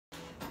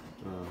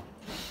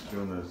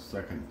doing the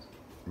second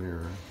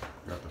mirror.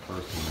 Got the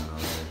first one in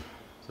already.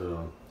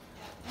 So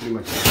pretty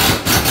much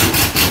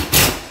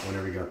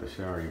whenever you got the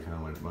shower, you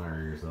kind of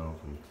admire yourself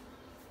and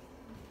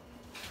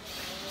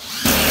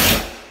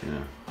you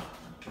know,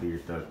 do your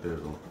that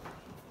dizzle.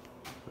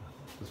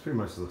 This pretty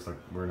much looks like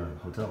we're in a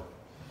hotel.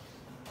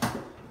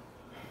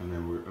 And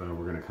then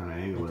we're gonna kind of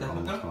angle it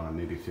almost on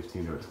maybe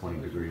 15 to a 20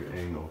 degree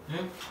angle.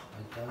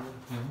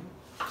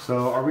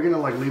 So are we gonna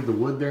like leave the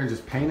wood there and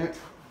just paint it?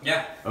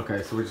 Yeah.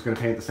 Okay, so we're just gonna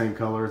paint the same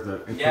colors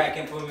that. Yeah, I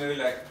can put maybe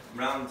like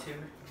brown too.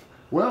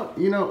 Well,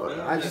 you know,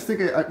 I just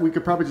think we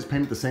could probably just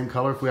paint it the same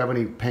color if we have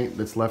any paint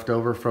that's left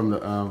over from the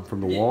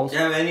walls.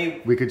 Yeah,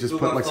 any. We could just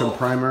put like some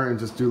primer and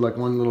just do like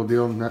one little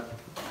deal, and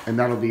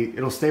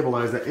it'll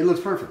stabilize that. It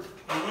looks perfect.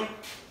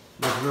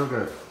 Looks real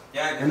good.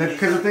 Yeah. And then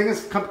because the thing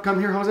is, come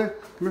here, Jose,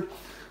 come here.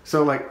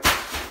 So like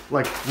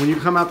when you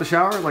come out the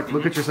shower, like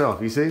look at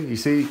yourself. You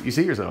see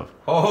yourself.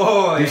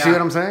 Oh, Do you see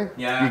what I'm saying?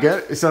 Yeah. You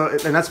get it? So,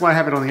 and that's why I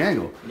have it on the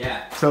angle.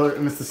 Yeah. So,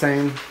 and it's the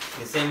same.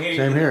 The same here.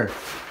 Same here.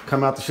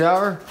 Come out the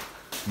shower,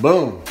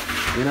 boom.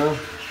 You know,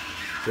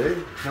 see?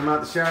 Come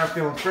out the shower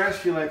feeling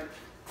fresh. You're like,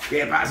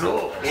 ¿Qué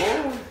pasó?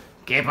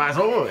 ¿Qué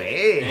pasó?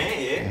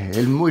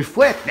 El muy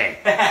fuerte.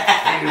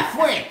 El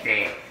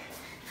fuerte.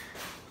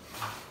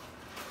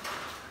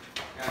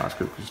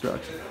 Oscar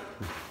construction.